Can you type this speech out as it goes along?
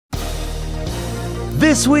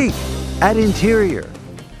This week at Interior.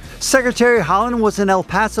 Secretary Haaland was in El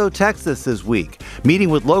Paso, Texas this week, meeting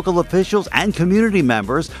with local officials and community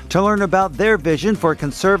members to learn about their vision for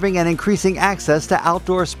conserving and increasing access to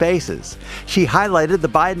outdoor spaces. She highlighted the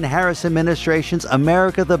Biden-Harris administration's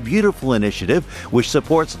America the Beautiful initiative, which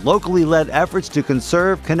supports locally led efforts to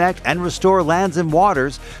conserve, connect, and restore lands and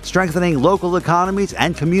waters, strengthening local economies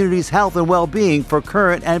and communities' health and well-being for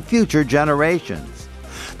current and future generations.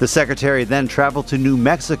 The secretary then traveled to New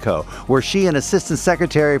Mexico, where she and Assistant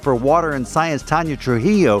Secretary for Water and Science Tanya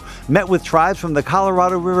Trujillo met with tribes from the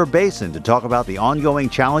Colorado River Basin to talk about the ongoing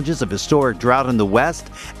challenges of historic drought in the West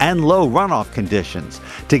and low runoff conditions.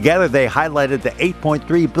 Together, they highlighted the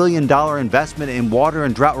 $8.3 billion investment in water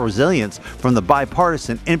and drought resilience from the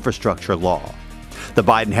bipartisan infrastructure law. The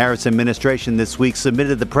Biden-Harris administration this week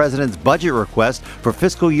submitted the president's budget request for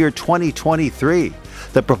fiscal year 2023.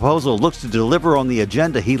 The proposal looks to deliver on the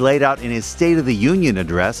agenda he laid out in his State of the Union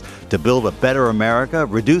address to build a better America,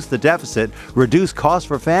 reduce the deficit, reduce costs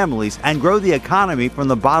for families, and grow the economy from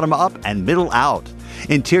the bottom up and middle out.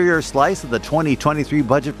 Interior's slice of the 2023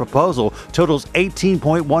 budget proposal totals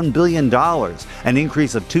 $18.1 billion, an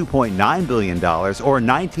increase of $2.9 billion, or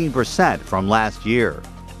 19% from last year.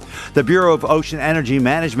 The Bureau of Ocean Energy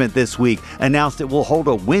Management this week announced it will hold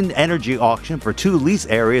a wind energy auction for 2 lease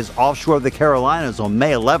areas offshore of the Carolinas on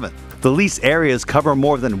May 11th. The lease areas cover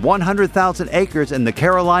more than 100,000 acres in the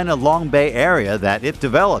Carolina Long Bay area that, if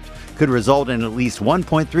developed, could result in at least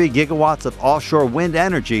 1.3 gigawatts of offshore wind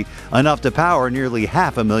energy, enough to power nearly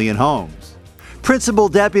 500,000 homes. Principal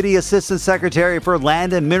Deputy Assistant Secretary for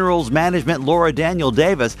Land and Minerals Management Laura Daniel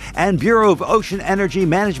Davis and Bureau of Ocean Energy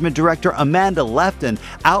Management Director Amanda Lefton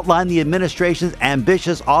outlined the administration's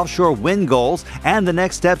ambitious offshore wind goals and the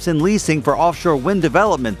next steps in leasing for offshore wind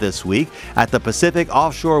development this week at the Pacific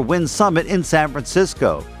Offshore Wind Summit in San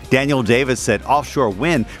Francisco. Daniel Davis said offshore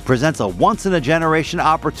wind presents a once-in-a-generation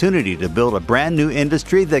opportunity to build a brand new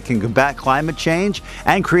industry that can combat climate change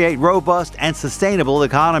and create robust and sustainable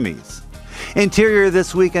economies. Interior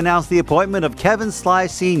this week announced the appointment of Kevin Sly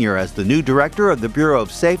Sr. as the new director of the Bureau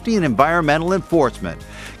of Safety and Environmental Enforcement.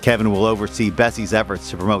 Kevin will oversee BSEE's efforts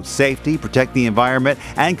to promote safety, protect the environment,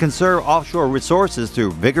 and conserve offshore resources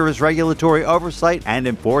through vigorous regulatory oversight and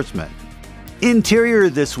enforcement. Interior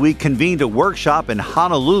this week convened a workshop in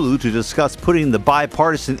Honolulu to discuss putting the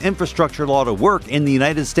bipartisan infrastructure law to work in the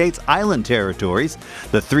United States island territories.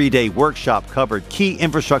 The 3-day workshop covered key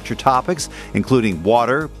infrastructure topics, including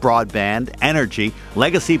water, broadband, energy,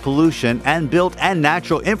 legacy pollution, and built and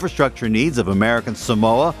natural infrastructure needs of American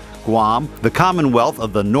Samoa, Guam, the Commonwealth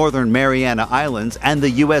of the Northern Mariana Islands, and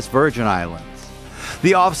the U.S. Virgin Islands.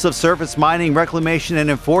 The Office of Surface Mining, Reclamation, and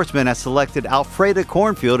Enforcement has selected Alfreda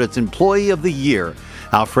Cornfield its Employee of the Year.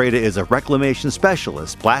 Alfreda is a reclamation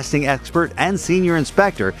specialist, blasting expert, and senior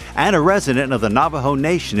inspector, and a resident of the Navajo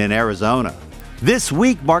Nation in Arizona. This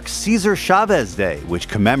week marks Cesar Chavez Day, which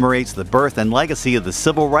commemorates the birth and legacy of the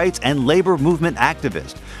civil rights and labor movement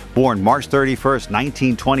activist. Born March 31,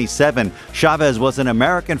 1927, Chavez was an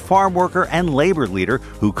American farm worker and labor leader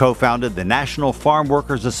who co-founded the National Farm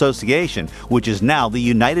Workers Association, which is now the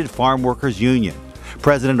United Farm Workers Union.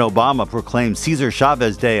 President Obama proclaimed Cesar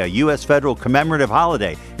Chavez Day a U.S. federal commemorative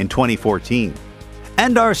holiday in 2014.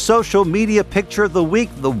 And our social media picture of the week,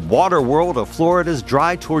 the water world of Florida's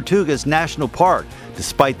Dry Tortugas National Park.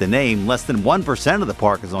 Despite the name, less than 1% of the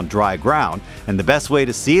park is on dry ground, and the best way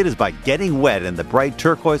to see it is by getting wet in the bright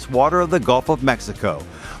turquoise water of the Gulf of Mexico.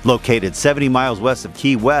 Located 70 miles west of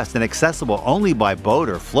Key West and accessible only by boat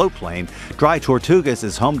or float plane, Dry Tortugas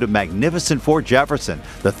is home to magnificent Fort Jefferson,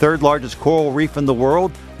 the 3rd largest coral reef in the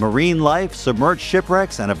world, marine life, submerged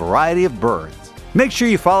shipwrecks, and a variety of birds. Make sure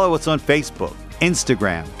you follow us on Facebook,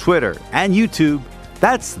 Instagram, Twitter, and YouTube.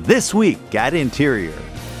 That's This Week at Interior.